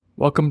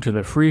Welcome to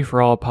the Free For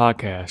All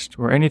podcast,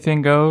 where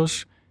anything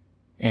goes,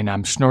 and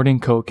I'm snorting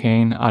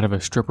cocaine out of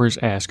a stripper's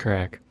ass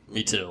crack.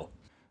 Me too.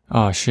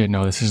 Oh shit,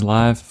 no, this is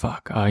live?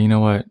 Fuck, you know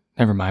what?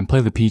 Never mind,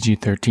 play the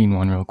PG-13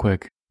 one real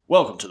quick.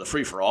 Welcome to the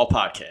Free For All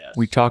podcast.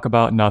 We talk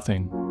about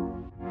nothing.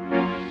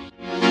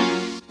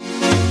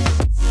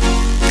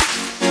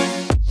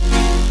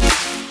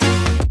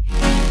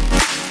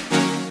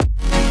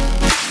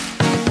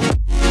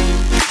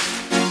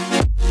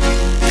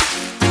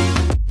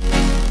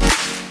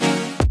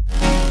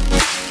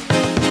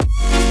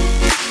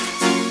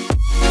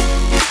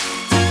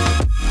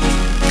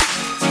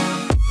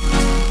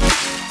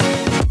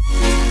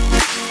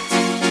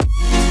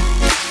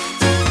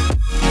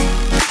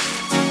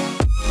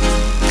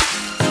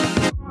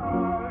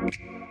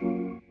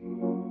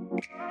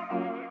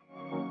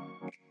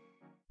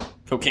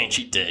 Cocaine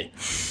cheat day.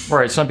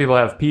 Right, some people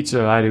have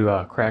pizza, I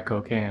do crack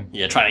cocaine.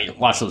 Yeah, trying to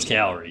watch those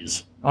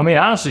calories. I mean,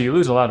 honestly, you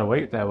lose a lot of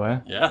weight that way.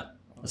 Yeah,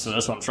 so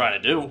that's what I'm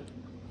trying to do.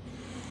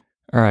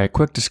 Alright,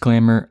 quick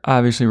disclaimer.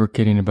 Obviously, we're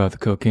kidding about the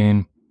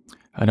cocaine.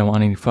 I don't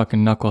want any fucking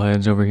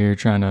knuckleheads over here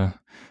trying to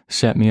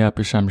set me up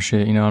or some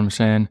shit, you know what I'm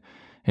saying?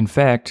 In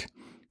fact,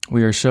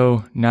 we are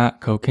so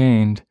not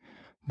cocained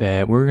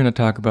that we're going to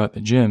talk about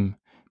the gym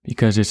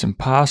because it's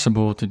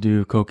impossible to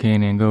do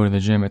cocaine and go to the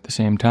gym at the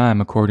same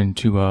time, according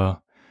to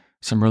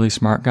some really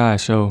smart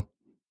guys. So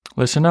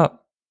listen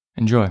up.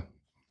 Enjoy.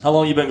 How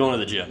long you been going to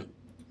the gym?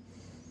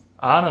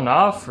 On and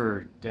off,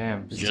 or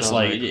damn? Just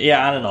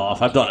yeah, on and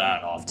off. I've done it on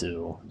and off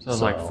too. So I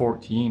was like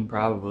 14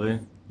 probably.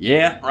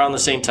 Yeah, around the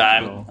same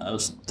time. So, I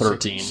was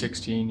 13.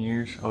 16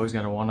 years. Always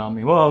got a one on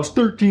me. Well, I was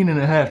 13 and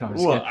a half. I'm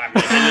just Well, kidding.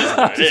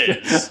 I mean,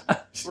 it is what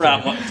it is. We're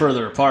not much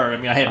further apart. I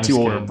mean, I had two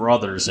older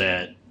brothers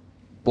that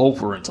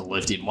both were into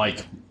lifting.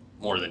 Mike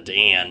more than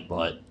Dan,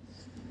 but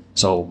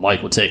so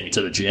Mike would take me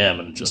to the gym,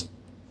 and it just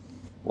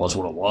was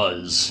what it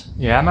was.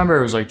 Yeah, I remember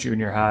it was like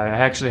junior high. I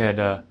actually had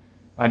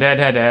my dad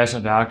had to ask the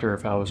doctor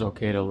if I was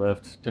okay to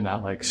lift to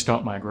not like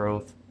stunt my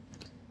growth.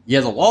 Yeah,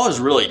 the law has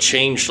really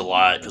changed a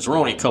lot because we're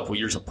only a couple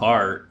years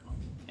apart.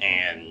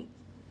 And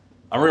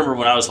I remember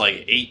when I was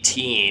like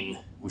 18,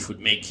 which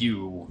would make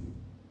you...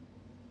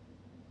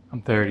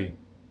 I'm 30.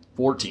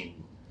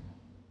 14.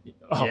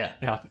 Oh,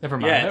 yeah, never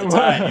mind. Yeah, at the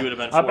time, you would have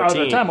been 14. At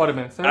the time, I would have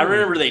been 30. I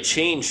remember they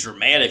changed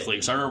dramatically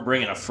because I remember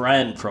bringing a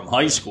friend from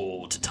high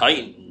school to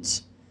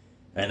Titans,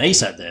 and they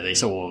said that. They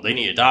said, well, they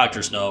need a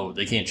doctor's note.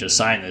 They can't just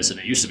sign this. And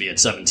it used to be at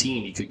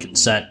 17, you could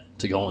consent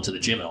to go into the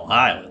gym in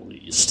Ohio at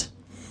least.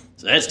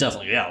 So that's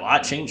definitely, a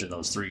lot changed in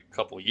those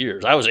couple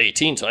years. I was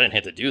 18, so I didn't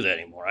have to do that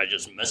anymore. I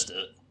just missed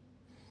it.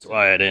 That's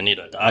why I didn't need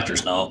a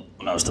doctor's note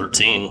when I was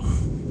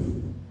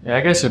 13. Yeah,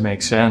 I guess it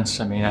makes sense.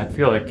 I mean, I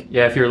feel like,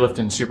 if you're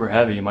lifting super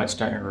heavy, you might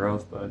stunt your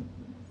growth, but...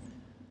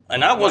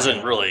 And I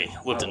wasn't really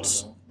lifting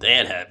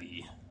that heavy.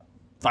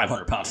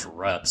 500 pounds for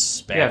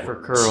reps. Backwards. Yeah,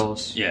 for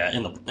curls. Yeah,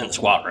 in the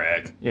squat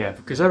rack. Yeah,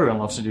 because everyone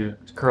loves to do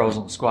curls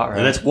on the squat rack.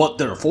 And that's what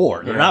they're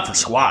for. They're not for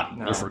squatting.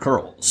 No. They're for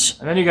curls.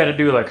 And then you got to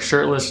do like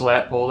shirtless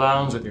lat pull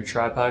downs with your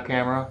tripod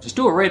camera. Just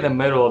do it right in the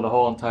middle of the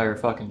whole entire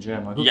fucking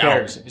gym. Like, who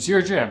cares? It's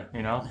your gym,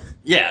 you know?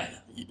 Yeah.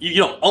 You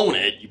don't own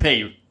it. You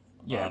pay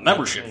a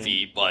membership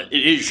fee, but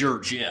it is your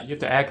gym. You have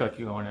to act like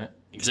you own it.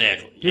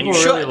 Exactly. People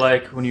really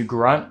like when you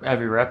grunt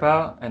every rep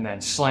out and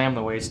then slam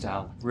the weights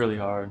down really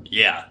hard.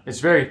 Yeah. It's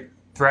very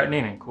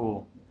threatening and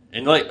cool.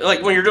 And like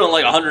when you're doing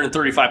like a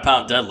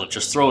 135-pound deadlift,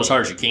 just throw as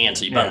hard as you can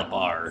so you bend the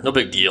bar. No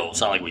big deal.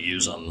 It's not like we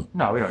use them.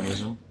 No, we don't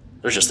use them.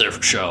 They're just there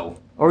for show.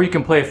 Or you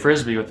can play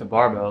Frisbee with the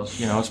barbells.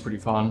 You know, it's pretty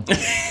fun.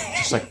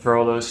 Just like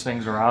throw those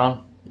things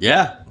around.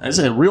 Yeah. It's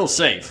real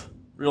safe.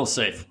 Real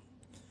safe.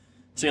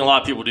 Seen a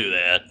lot of people do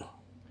that. Have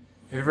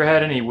you ever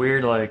had any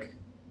weird, like,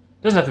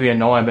 doesn't have to be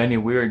annoying, but any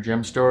weird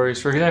gym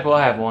stories? For example,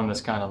 I have one that's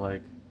kind of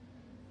like,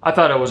 I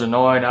thought it was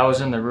annoying. I was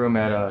in the room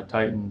at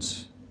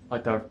Titans,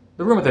 like the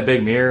room with the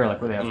big mirror, like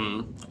where they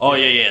have... Oh,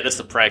 yeah, that's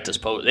the practice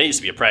pose. They used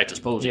to be a practice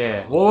pose.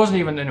 Yeah, well, it wasn't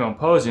even anyone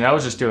posing. I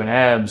was just doing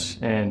abs,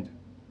 and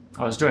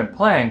I was doing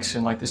planks,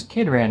 and like this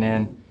kid ran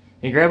in.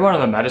 He grabbed one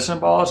of the medicine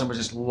balls and was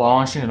just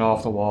launching it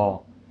off the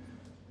wall.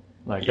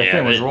 Like, that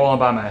thing was rolling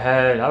by my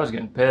head. I was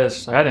getting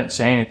pissed. Like, I didn't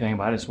say anything,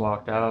 but I just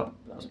walked out.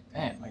 I was like,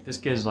 damn, like this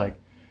kid's like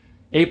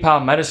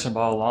 8-pound medicine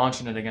ball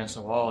launching it against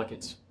the wall. Like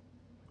it's...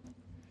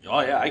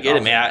 Oh, yeah, I get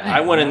it, man.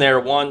 I went in there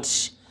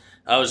once.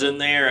 I was in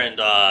there, and...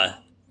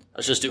 I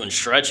was just doing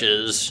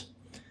stretches,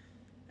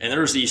 and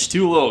there was these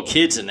two little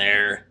kids in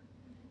there,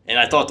 and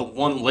I thought the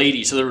one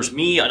lady, so there was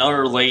me,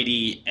 another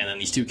lady, and then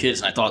these two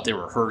kids, and I thought they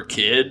were her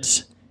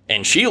kids,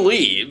 and she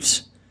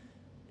leaves,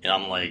 and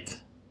I'm like,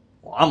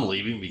 well, I'm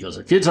leaving because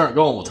her kids aren't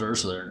going with her,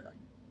 so they're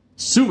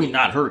assuming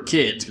not her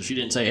kids, because she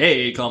didn't say,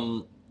 hey,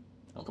 come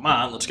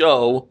on, let's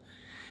go.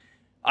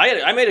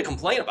 I made a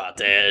complaint about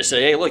that. I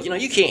said, hey, look,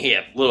 you can't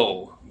have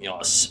little,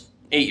 a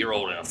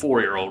 8-year-old and a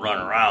 4-year-old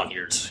running around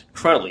here. It's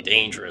incredibly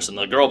dangerous. And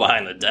the girl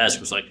behind the desk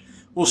was like,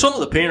 well, some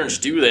of the parents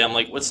do that. I'm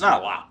like, well, it's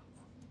not allowed.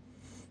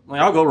 I'm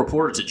like, I'll go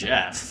report it to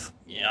Jeff.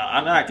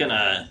 I'm not going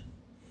to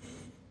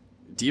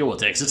deal with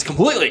that because it's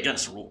completely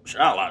against the rules.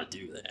 You're not allowed to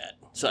do that.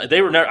 So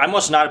they were never. I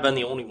must not have been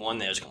the only one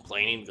that was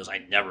complaining because I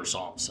never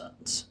saw them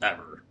since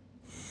ever.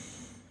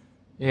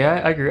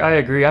 Yeah, I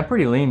agree. I'm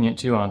pretty lenient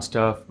too on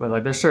stuff, but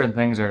like there's certain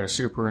things that are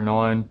super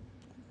annoying.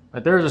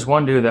 Like there was this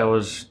one dude that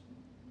was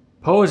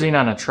posing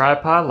on a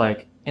tripod,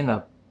 like in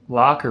the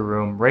locker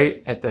room,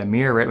 right at the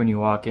mirror, right when you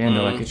walk in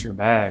to like get your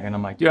bag, and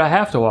I'm like, dude, I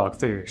have to walk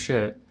through your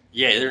shit.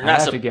 Yeah, they're I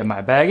not. have to get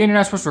my bag, and you're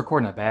not supposed to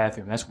record in the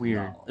bathroom. That's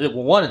weird. No.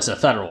 Well, one, it's a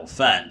federal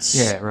offense.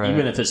 Yeah, right.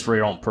 Even if it's for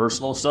your own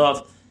personal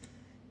stuff.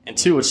 And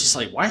two, it's just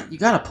like, why you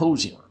got a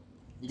posing room?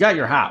 You got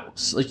your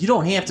house. Like, you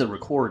don't have to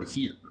record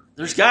here.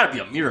 There's got to be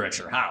a mirror at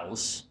your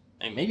house.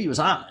 I mean, maybe it was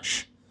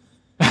Amish.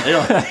 They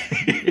don't.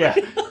 Yeah.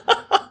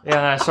 Yeah, and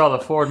I saw the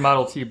Ford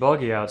Model T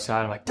buggy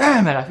outside. I'm like,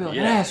 damn it, I feel like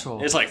an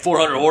asshole. It's like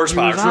 400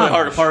 horsepower. It's really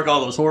hard to park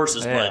all those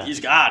horses, but he's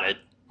got it.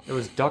 It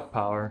was duck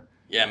power.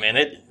 Yeah, man,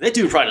 that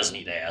dude probably doesn't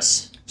need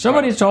ass.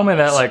 Somebody told me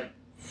that like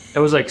it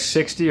was like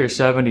 60 or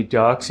 70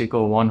 ducks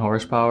equal 1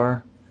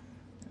 horsepower.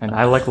 And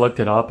I like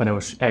looked it up, and it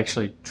was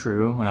actually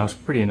true, and I was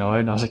pretty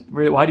annoyed. I was like,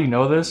 really, why do you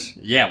know this?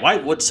 Yeah, why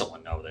would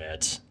someone know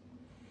that?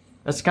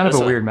 That's kind of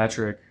a weird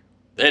metric.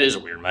 That is a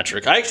weird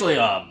metric. I actually,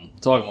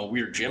 talking about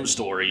weird gym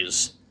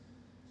stories,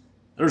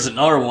 there's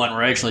another one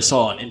where I actually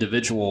saw an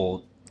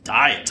individual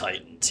die at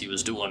Titans. He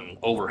was doing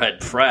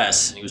overhead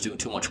press, and he was doing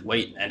too much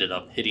weight and ended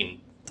up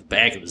hitting the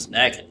back of his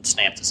neck and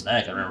snapped his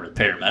neck. I remember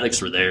the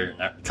paramedics were there, and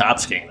the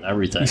cops came and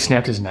everything. He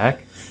snapped his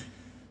neck?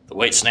 The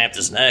weight snapped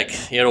his neck.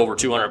 He had over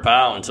 200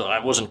 pounds. So I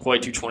wasn't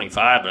quite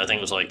 225, but I think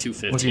it was like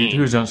 215. He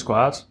was doing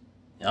squats?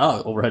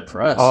 No, overhead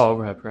press. Oh,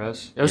 overhead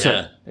press.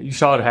 You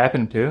saw it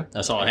happen too? I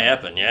saw it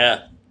happen,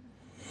 yeah.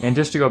 And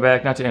just to go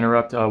back, not to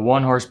interrupt,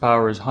 1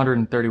 horsepower is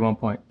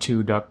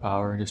 131.2 duck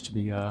power, just to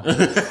be... That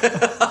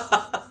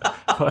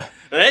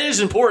is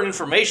important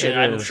information.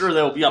 I'm sure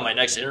that will be on my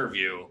next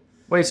interview.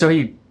 Wait, so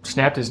he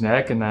snapped his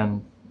neck, and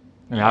then...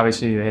 I mean,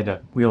 obviously, they had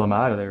to wheel him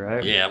out of there,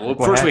 right? Yeah, well,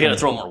 first we had to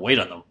throw more weight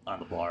on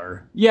the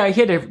bar. Yeah, he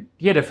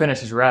had to finish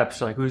his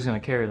reps, like who's going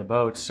to carry the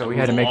boats, so we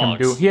had to make him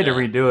do... He had to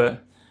redo it.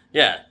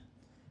 Yeah.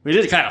 We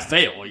did kind of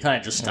fail. He kind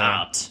of just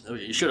stopped.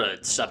 You should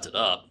have stepped it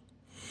up.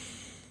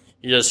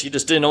 He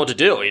just didn't know what to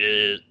do.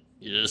 He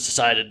just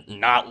decided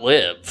not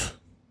live.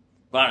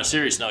 But on a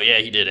serious note, yeah,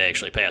 he did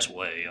actually pass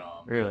away.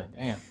 Really?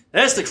 Damn.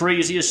 That's the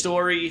craziest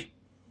story.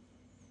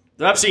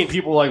 I've seen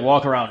people like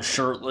walk around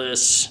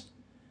shirtless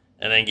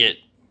and then get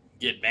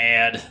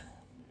mad.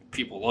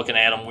 People looking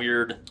at them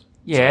weird.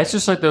 Yeah, it's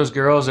just like those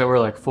girls that wear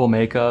like full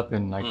makeup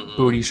and like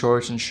booty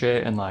shorts and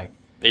shit, and like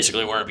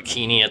basically wearing a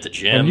bikini at the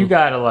gym. And you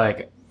gotta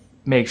like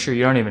make sure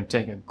you don't even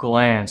take a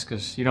glance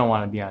because you don't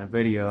want to be on a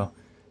video.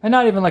 And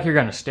not even like you're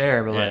gonna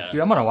stare, but like,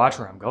 dude, I'm gonna watch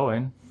where I'm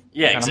going.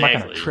 Yeah, and exactly. I'm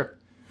not gonna trip.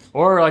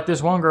 Or like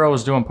this one girl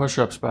was doing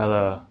push-ups by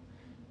the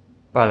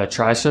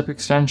tricep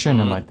extension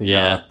and like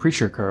the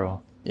preacher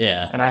curl.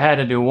 Yeah. And I had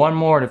to do one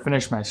more to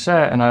finish my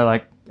set, and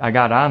I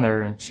got on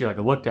there, and she like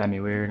looked at me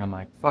weird, and I'm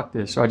like, fuck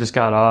this. So I just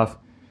got off.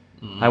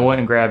 I went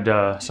and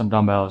grabbed some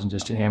dumbbells and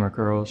just did hammer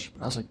curls.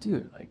 But I was like,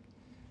 dude, like,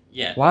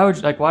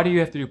 why do you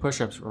have to do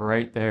push-ups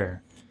right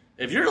there?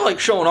 If you're like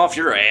showing off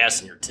your ass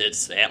and your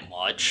tits that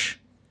much,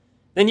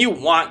 then you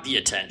want the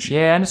attention.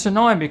 Yeah, and it's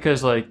annoying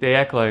because like they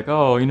act like,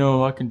 oh, you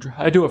know,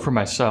 I do it for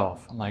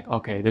myself. I'm like,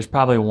 okay, there's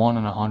probably 1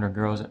 in 100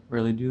 girls that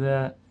really do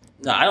that.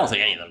 No, I don't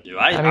think any of them do.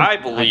 I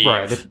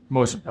believe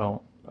most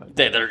don't.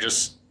 They're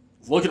just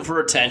looking for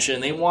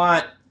attention. They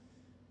want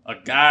a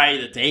guy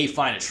that they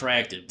find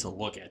attractive to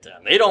look at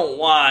them. They don't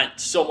want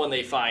someone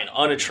they find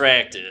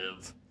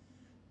unattractive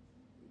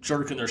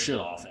jerking their shit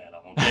off at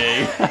them,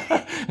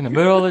 okay? In the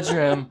middle of the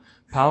gym,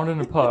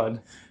 pounding a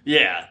pud.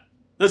 Yeah.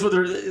 That's what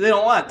they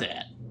don't want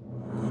that.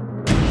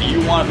 Do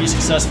you want to be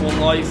successful in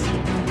life?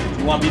 Do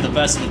you want to be the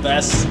best of the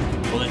best?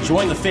 Well, then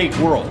join the fake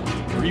world,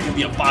 where you can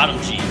be a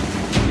bottom G.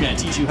 We're going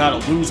to teach you how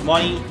to lose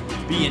money,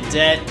 be in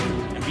debt,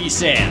 and be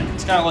sad.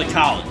 It's kind of like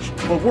college,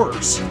 but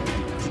worse.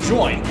 So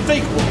join the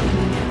fake world.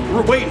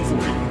 We're waiting for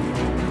you.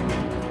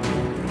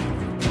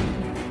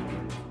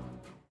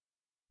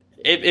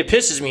 It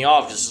pisses me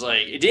off because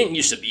like it didn't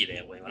used to be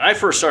that way. When I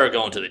first started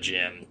going to the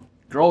gym,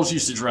 girls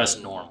used to dress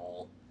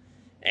normal.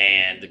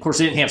 And, of course,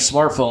 they didn't have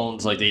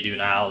smartphones like they do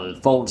now.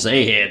 The phones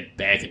they had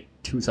back in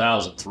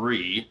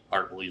 2003,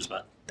 hard to believe it's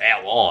not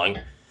that long,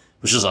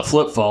 was just a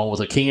flip phone with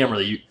a camera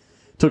that you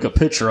took a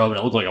picture of, and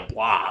it looked like a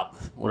blob,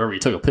 whatever you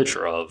took a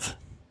picture of.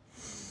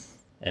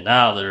 And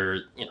now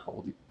they're,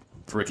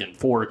 freaking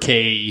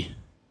 4K,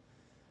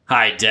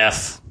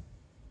 high-def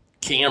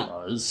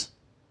cameras.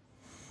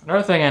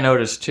 Another thing I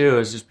noticed, too,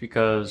 is just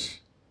because,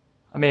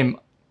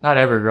 not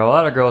every girl. A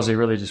lot of girls, they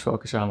really just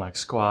focus on like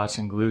squats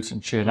and glutes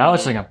and shit. Now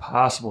it's like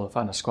impossible to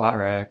find a squat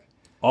rack.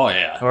 Oh,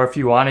 yeah. Or if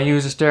you want to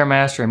use a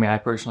Stairmaster, I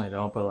personally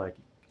don't, but like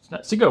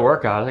it's a good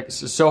workout. Like,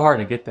 it's so hard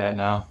to get that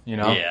now,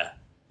 Yeah.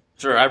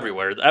 They're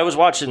everywhere. I was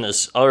watching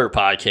this other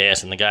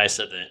podcast, and the guy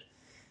said that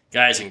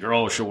guys and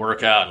girls should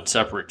work out in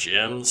separate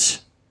gyms.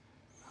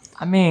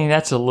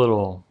 That's a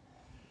little...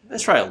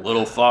 That's probably a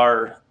little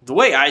far. The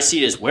way I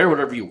see it is wear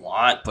whatever you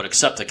want, but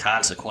accept the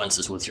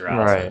consequences with your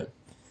outfit. Right.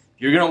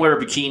 You're going to wear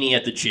a bikini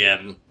at the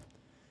gym.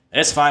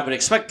 That's fine, but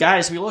expect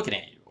guys to be looking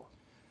at you.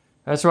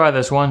 That's why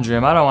this one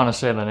gym, I don't want to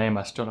say the name,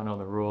 I still don't know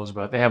the rules,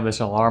 but they have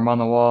this alarm on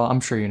the wall. I'm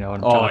sure you know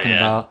what I'm talking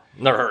about.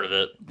 Never heard of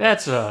it.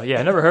 That's,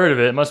 yeah, never heard of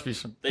it. It must be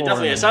some...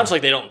 It sounds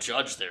like they don't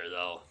judge there,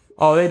 though.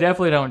 Oh, they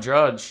definitely don't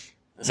judge.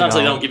 It sounds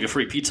like they don't give you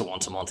free pizza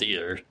once a month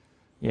either.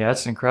 Yeah,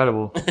 that's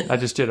incredible. I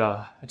just did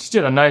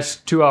a nice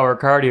 2-hour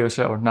cardio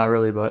set. Well, not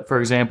really, but for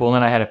example, and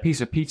then I had a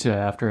piece of pizza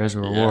after as a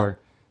reward.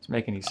 Doesn't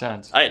make any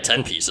sense. I had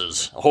 10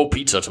 pieces, a whole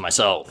pizza to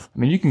myself. I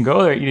mean, you can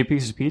go there, eat a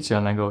piece of pizza,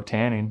 and then go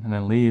tanning, and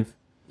then leave.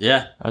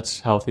 Yeah.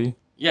 That's healthy.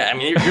 Yeah, I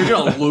mean, you're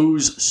going to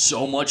lose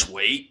so much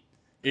weight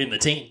in the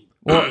tanning.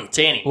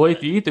 Well,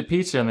 if you eat the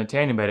pizza in the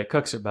tanning bed, it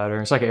cooks it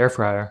better. It's like an air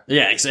fryer.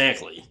 Yeah,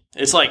 exactly.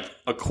 It's like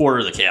a quarter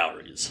of the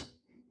calories.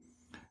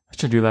 I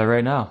should do that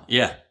right now.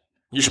 Yeah.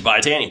 You should buy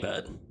a tanning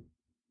bed.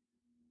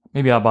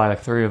 Maybe I'll buy like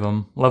 3 of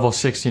them. Level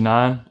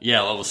 69.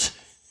 Yeah, levels.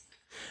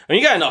 I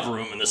mean, you got enough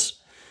room in this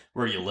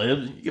where you live.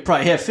 You could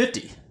probably have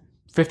 50.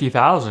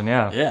 50,000,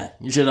 yeah. Yeah.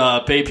 You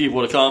should pay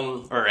people to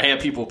come, or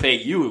have people pay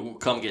you to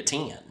come get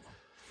tan.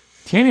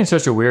 Tanning is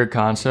such a weird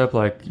concept.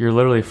 Like, you're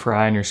literally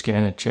frying your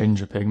skin to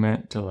change the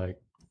pigment to like...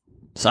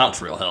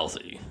 Sounds real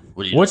healthy.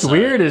 What's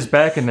weird is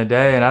back in the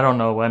day, and I don't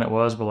know when it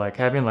was, but like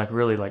having like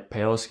really like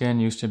pale skin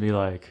used to be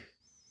like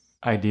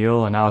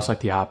ideal, and now it's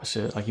like the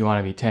opposite. Like you want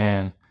to be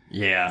tan.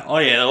 Yeah. Oh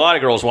yeah. A lot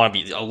of girls want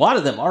to be. A lot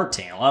of them are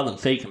tan. A lot of them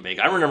fake and bake.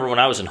 I remember when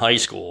I was in high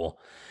school,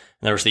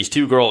 and there was these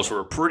 2 girls who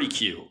were pretty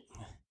cute,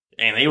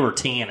 and they were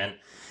tanning.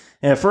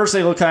 And at first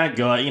they looked kind of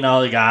good. You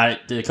know, they got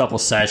it, did a couple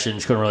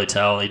sessions, couldn't really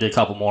tell. They did a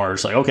couple more.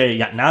 It's like, okay,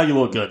 yeah, now you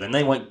look good. Then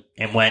they went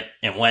and went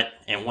and went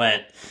and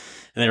went,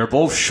 and they were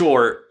both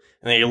short.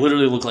 And they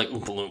literally look like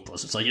Oompa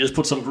Loompas. It's like you just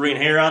put some green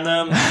hair on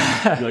them.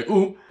 You're like,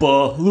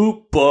 Oompa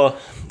Loompa.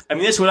 I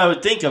mean, that's what I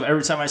would think of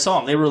every time I saw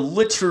them. They were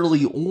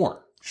literally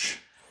orange.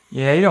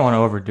 Yeah, you don't want to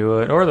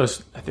overdo it. Or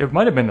those, it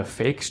might have been the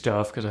fake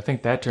stuff, because I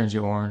think that turns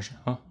you orange.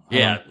 Huh?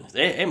 Yeah,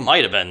 it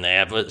might have been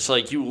that, but it's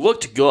like you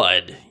looked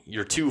good.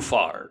 You're too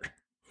far.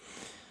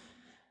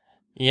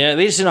 Yeah,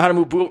 they just didn't know how to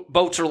move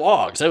boats or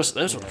logs. That was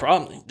the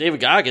problem. David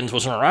Goggins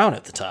wasn't around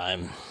at the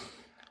time.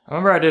 I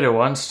remember I did it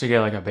once to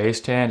get like a base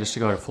tan just to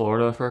go to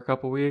Florida for a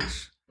couple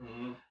weeks.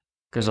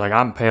 Because like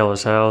I'm pale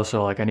as hell,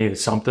 so like I needed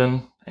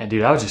something. And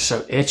dude, I was just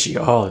so itchy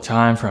all the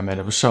time from it.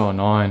 It was so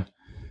annoying.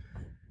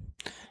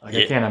 Like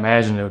I can't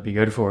imagine it would be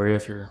good for you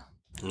if you're...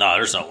 No,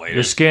 there's no way.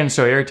 Your skin's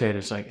so irritated,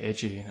 it's like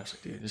itchy. And I was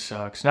like, dude, this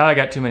sucks. Now I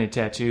got too many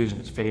tattoos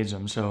and it fades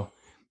them. So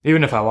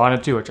even if I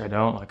wanted to, which I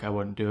don't, like I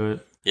wouldn't do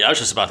it. Yeah, I was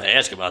just about to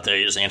ask about that.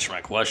 You just answered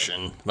my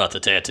question about the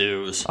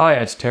tattoos. Oh,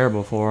 yeah, it's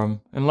terrible for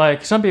them. And,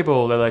 like, some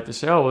people, they like to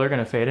say, oh, well, they're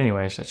going to fade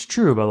anyways. That's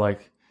true, but,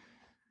 like,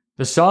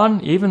 the sun,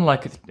 even,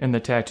 like, in the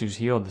tattoos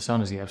healed, the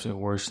sun is the absolute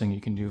worst thing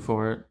you can do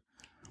for it.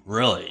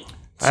 Really?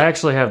 I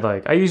actually have,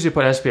 like, I usually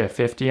put SPF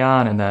 50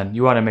 on, and then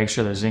you want to make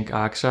sure there's zinc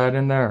oxide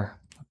in there.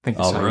 I think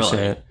that's how you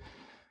say it.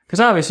 Because,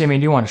 obviously, I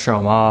mean, you want to show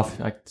them off.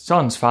 Like, the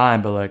sun's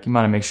fine, but, like, you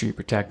want to make sure you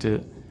protect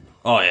it.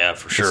 Oh, yeah,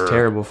 for sure. It's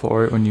terrible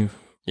for it when you...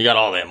 You got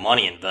all that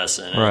money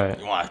invested in it. Right.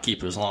 You want to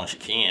keep it as long as you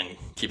can.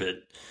 Keep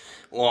it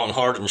long,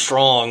 hard, and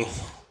strong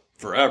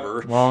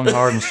forever. Long,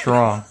 hard, and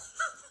strong.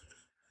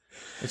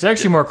 It's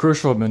actually more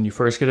crucial when you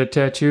first get a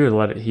tattoo to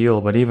let it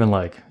heal. But even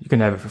like, you can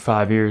have it for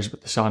 5 years,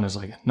 but the sun is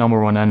like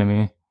 #1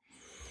 enemy.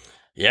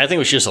 Yeah, I think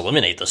we should just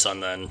eliminate the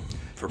sun then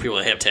for people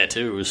that have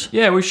tattoos.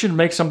 Yeah, we should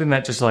make something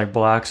that just like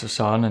blocks the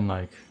sun and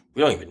like...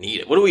 We don't even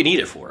need it. What do we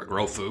need it for?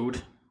 Grow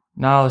food?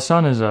 No, the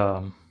sun is...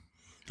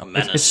 A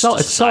menace to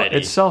society.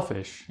 It's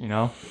selfish, you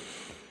know?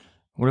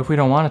 What if we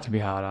don't want it to be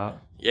hot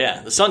out?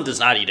 Yeah, the sun does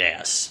not eat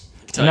ass.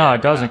 No,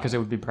 it doesn't, because it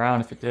would be brown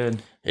if it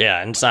did.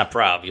 Yeah, and it's not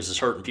proud because it's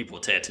hurting people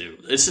with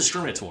tattoos. It's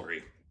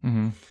discriminatory.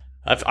 Mm-hmm.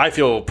 I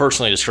feel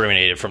personally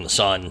discriminated from the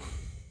sun.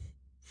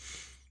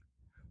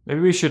 Maybe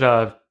we should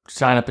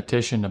sign a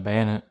petition to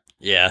ban it.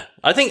 Yeah,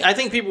 I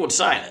think people would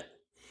sign it.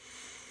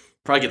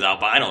 Probably get the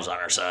albinos on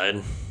our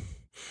side.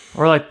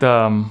 Or like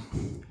the...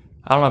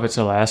 I don't know if it's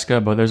Alaska,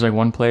 but there's like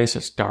one place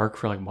that's dark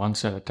for like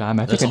months at a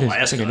time. I think it is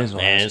Alaska.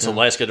 Man, it's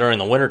Alaska during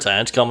the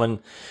wintertime. It's coming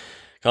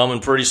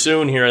pretty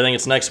soon here. I think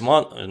it's next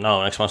month.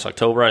 No, next month's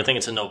October. I think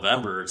it's in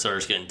November. It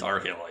starts getting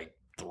dark at like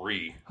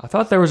 3. I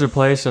thought there was a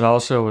place that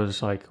also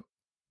was like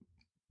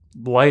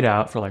light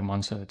out for like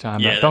months at a time.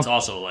 Yeah, that's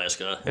also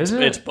Alaska. Is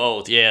it? It's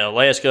both. Yeah,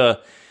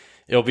 Alaska,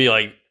 it'll be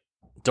like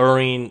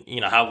during,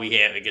 how we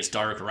have, it gets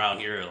dark around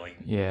here at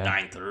like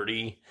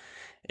 9:30.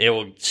 It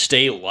will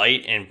stay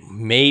light and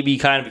maybe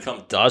kind of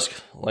become dusk,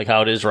 like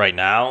how it is right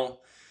now,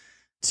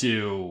 it's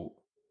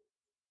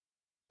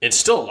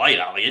still light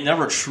out. Like, it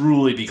never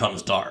truly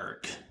becomes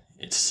dark.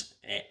 It's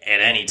at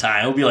any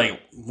time. It'll be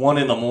like 1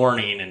 in the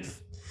morning and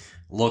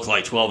look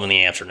like 12 in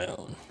the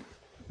afternoon.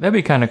 That'd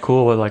be kind of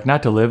cool, like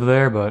not to live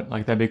there, but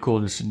like that'd be cool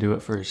just to do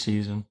it for a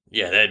season.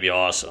 Yeah, that'd be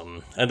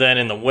awesome. And then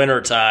in the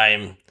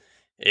wintertime,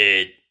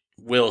 it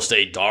will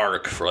stay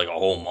dark for like a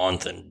whole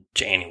month in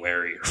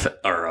January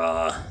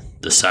or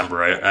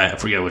December. I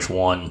forget which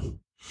one.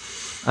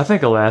 I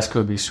think Alaska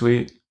would be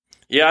sweet.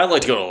 Yeah, I'd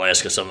like to go to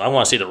Alaska sometime. I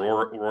want to see the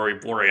Aurora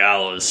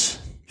Borealis.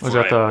 Was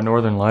that the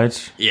Northern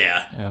Lights?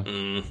 Yeah.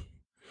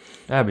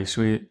 That'd be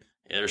sweet.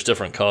 Yeah, there's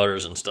different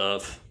colors and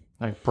stuff.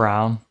 Like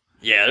brown.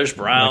 Yeah, there's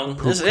brown.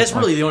 Like That's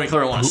really the only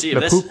color I want to see.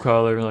 The poop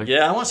color. Like,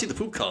 yeah, I want to see the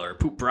poop color,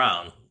 poop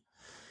brown.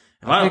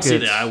 If I don't see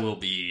that, I will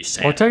be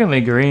sad. Well,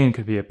 technically green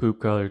could be a poop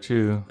color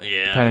too.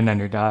 Yeah. Depending on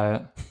your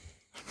diet.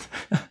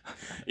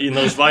 Eating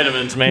those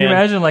vitamins, man. Can you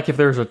imagine like if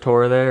there was a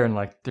tour there and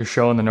like they're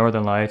showing the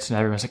Northern Lights and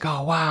everyone's like,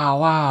 oh,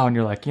 wow. And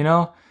you're like,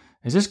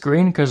 is this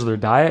green because of their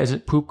diet? Is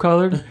it poop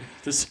colored?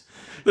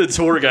 The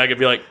tour guy could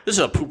be like, this is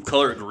a poop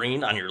colored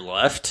green on your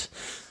left.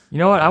 You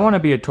know what? I want to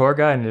be a tour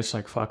guide and just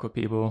like fuck with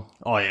people.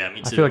 Oh, yeah,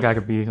 me too. I feel like I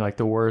could be like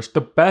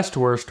the best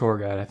tour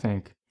guide, I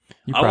think.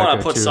 I want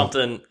to put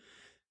something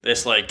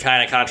that's like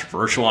kind of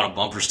controversial on a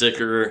bumper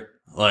sticker,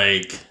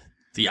 like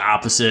the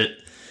opposite.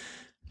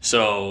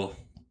 So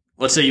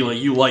let's say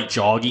you like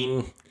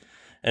jogging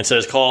and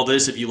says call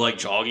this if you like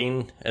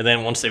jogging. And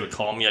then once they would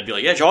call me, I'd be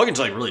like, yeah, jogging's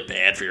like really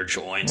bad for your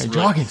joints. Yeah,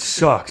 jogging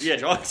sucks. Yeah,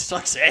 jogging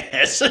sucks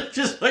ass.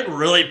 Just like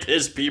really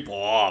piss people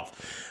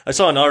off. I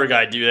saw another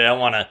guy do that. I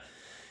want to,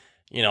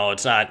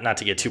 it's not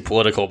to get too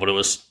political, but it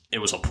was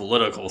a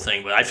political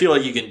thing. But I feel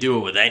like you can do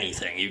it with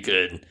anything. You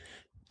could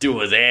do it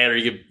with that, or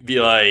you could be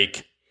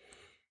like,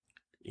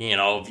 you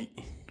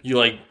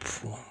like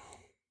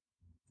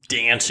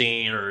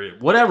dancing or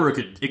whatever.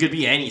 It could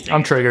be anything.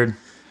 I'm triggered.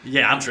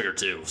 Yeah, I'm triggered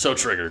too. So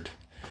triggered.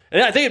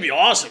 And I think it'd be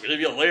awesome. It'd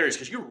be hilarious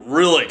because you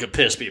really could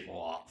piss people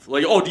off.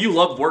 Like, oh, do you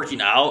love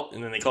working out?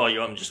 And then they call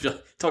you up and just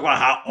talk about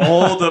how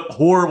all the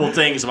horrible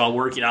things about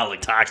working out,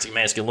 like toxic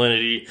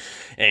masculinity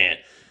and,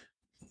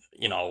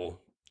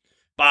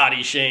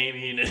 body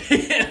shaming.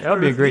 That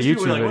would be a great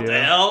YouTube video. What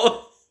the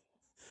hell?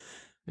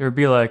 It would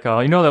be like,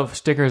 the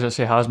stickers that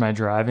say, how's my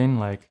driving?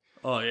 Like,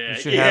 oh, yeah.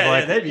 You should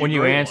have, like, when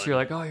you answer, you're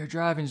like, oh, your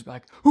driving's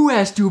like, who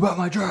asked you about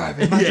my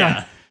driving?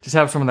 Just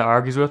have someone that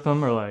argues with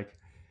them, or like,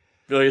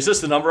 be like, is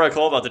this the number I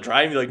call about the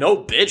driving? Be like, no,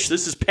 bitch,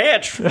 this is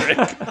Patrick.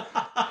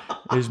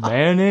 Is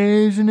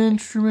mayonnaise an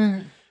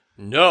instrument?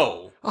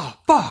 No. Oh,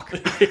 fuck.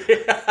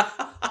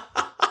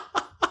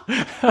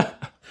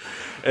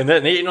 And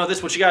then, this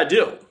is what you got to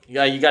do.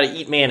 You got to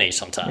eat mayonnaise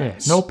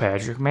sometimes. Yeah, no,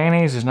 Patrick,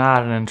 mayonnaise is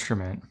not an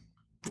instrument.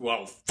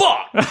 Well,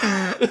 fuck.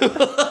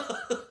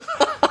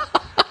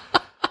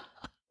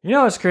 You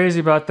know what's crazy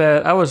about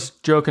that? I was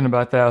joking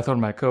about that with one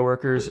of my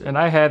coworkers, and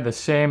I had the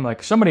same,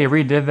 like, somebody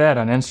redid that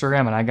on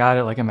Instagram, and I got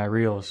it, like, in my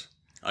reels.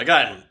 I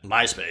got it in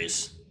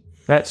MySpace.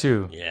 That,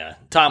 too. Yeah.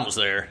 Tom was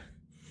there.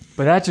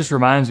 But that just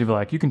reminds me of,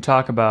 like, you can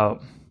talk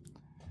about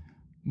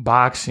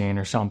boxing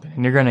or something,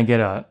 and you're going to get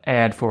an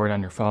ad for it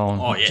on your phone.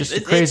 Oh, yeah. Just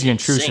the crazy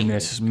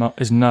intrusiveness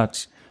is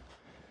nuts.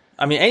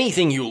 I mean,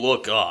 anything you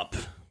look up.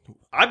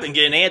 I've been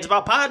getting ads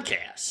about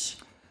podcasts.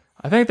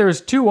 I think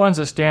there's two ones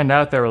that stand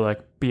out that were,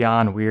 like,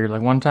 beyond weird.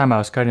 Like, one time I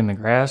was cutting the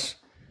grass,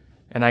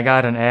 and I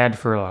got an ad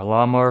for a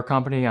lawnmower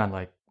company on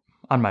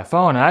my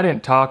phone, and I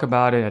didn't talk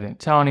about it. I didn't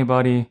tell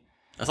anybody.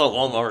 I thought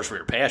lawnmowers were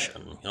your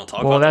passion. You don't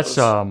talk about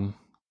those?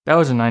 That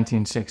was in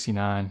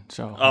 1969,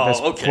 so that's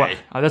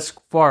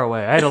far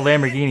away. I had a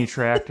Lamborghini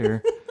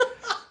tractor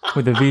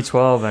with a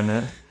V12 in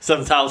it.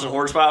 7,000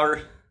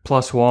 horsepower?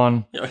 Plus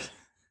one.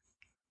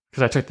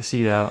 Because I took the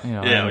seat out,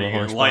 Yeah,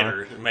 you're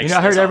lighter.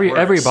 I heard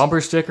every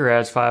bumper sticker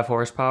adds 5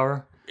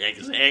 horsepower. Yeah,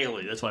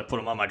 exactly. That's why I put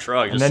them on my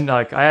truck. And then,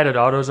 I added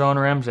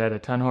AutoZone rims. I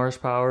added 10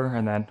 horsepower.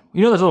 And then,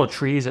 those little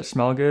trees that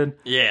smell good?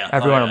 Yeah.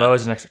 Every one of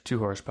those is an extra 2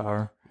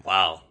 horsepower.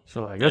 Wow.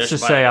 So, let's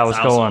just say I was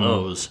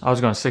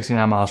going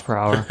 69 miles per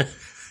hour.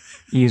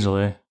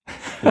 Easily.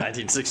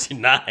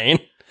 1969.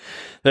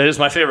 That is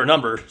my favorite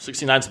number.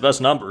 69's the best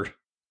number.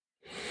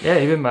 Yeah,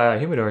 even my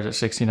humidor's at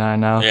 69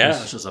 now. Yeah,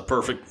 it's just a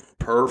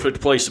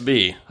perfect place to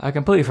be. I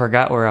completely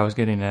forgot where I was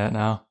getting at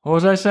now. What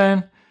was I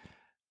saying?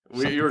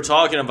 You were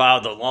talking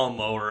about the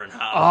lawnmower and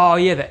how... Oh,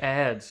 yeah, the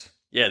ads.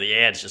 Yeah, the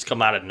ads just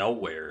come out of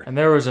nowhere. And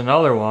there was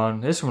another one.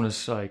 This one was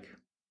super...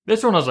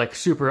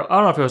 I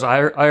don't know if it was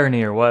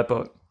irony or what,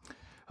 but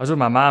I was with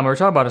my mom. We were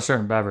talking about a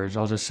certain beverage.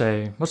 Let's just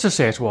say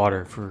it's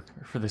water for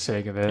the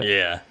sake of it.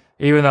 Yeah.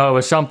 Even though it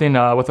was something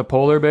with a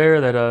polar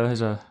bear that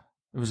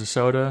it was a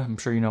soda. I'm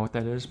sure you know what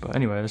that is. But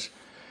anyways,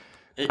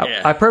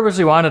 yeah. I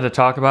purposely wanted to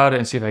talk about it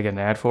and see if I get an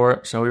ad for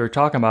it. So we were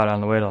talking about it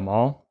on the way to the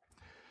mall.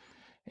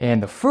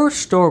 And the first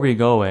store we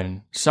go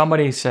in,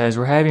 somebody says,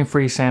 we're having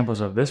free samples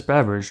of this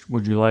beverage.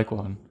 Would you like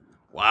one?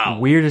 Wow.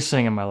 Weirdest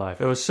thing in my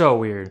life. It was so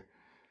weird.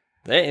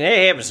 That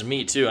happens to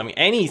me, too. I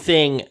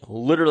mean,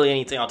 literally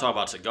anything. I'll talk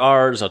about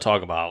cigars. I'll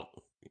talk about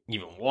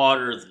even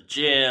water, the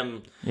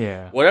gym.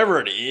 Yeah.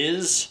 Whatever it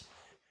is,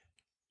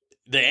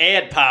 the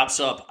ad pops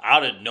up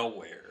out of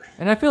nowhere.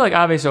 And I feel like,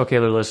 obviously, okay,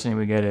 they're listening,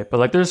 we get it.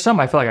 But, there's some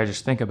I feel like I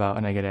just think about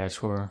and I get ads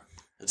for.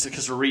 It's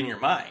because we're reading your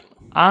mind.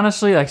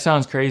 Honestly,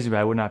 sounds crazy, but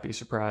I would not be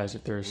surprised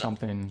if there's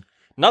something.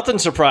 Nothing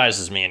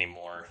surprises me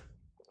anymore.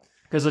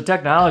 Because the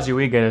technology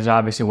we get is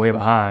obviously way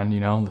behind,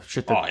 the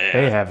shit that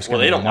they have is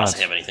they don't want us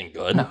to have anything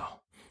good. No.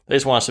 They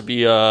just want us to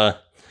be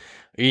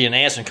eating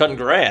ass and cutting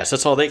grass.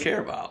 That's all they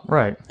care about.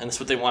 Right. And that's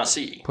what they want to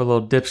see. Put a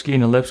little dipski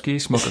in a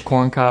lipski, smoke a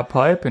corncob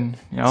pipe, and,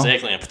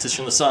 Exactly, and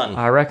petition the sun.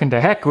 I reckon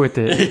to heck with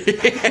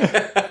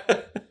it.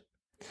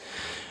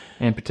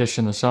 And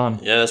petition the sun.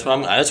 Yeah, that's what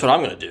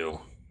I'm going to do.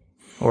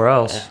 Or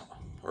else. Yeah.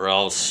 Or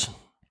else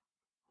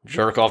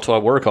jerk off till I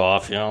work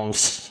off,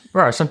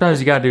 Right, sometimes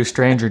you gotta do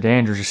stranger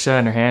danger. Just sit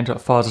on your hand until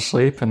it falls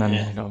asleep, and then,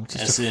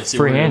 just and a see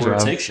free hand where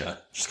job. it takes you.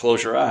 Just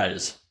close your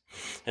eyes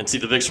and see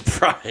the big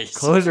surprise.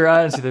 Close your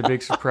eyes and see the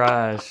big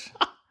surprise.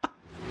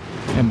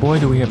 And boy,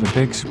 do we have a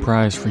big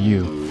surprise for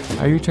you.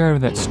 Are you tired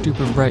of that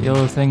stupid bright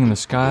yellow thing in the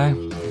sky?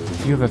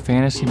 Do you have a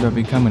fantasy about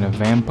becoming a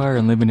vampire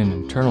and living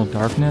in eternal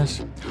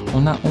darkness?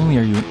 Well, not only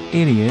are you an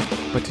idiot,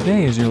 but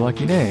today is your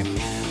lucky day.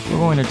 We're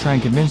going to try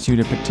and convince you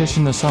to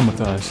petition the sun with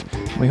us.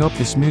 We hope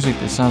this music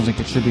that sounds like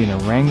it should be in a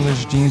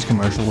Wrangler's jeans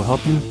commercial will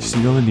help you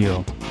seal the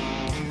deal.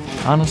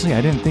 Honestly,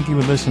 I didn't think you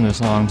would listen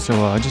this long,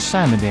 so just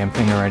sign the damn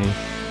thing already.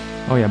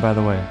 Oh yeah, by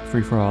the way,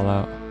 free for all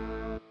out.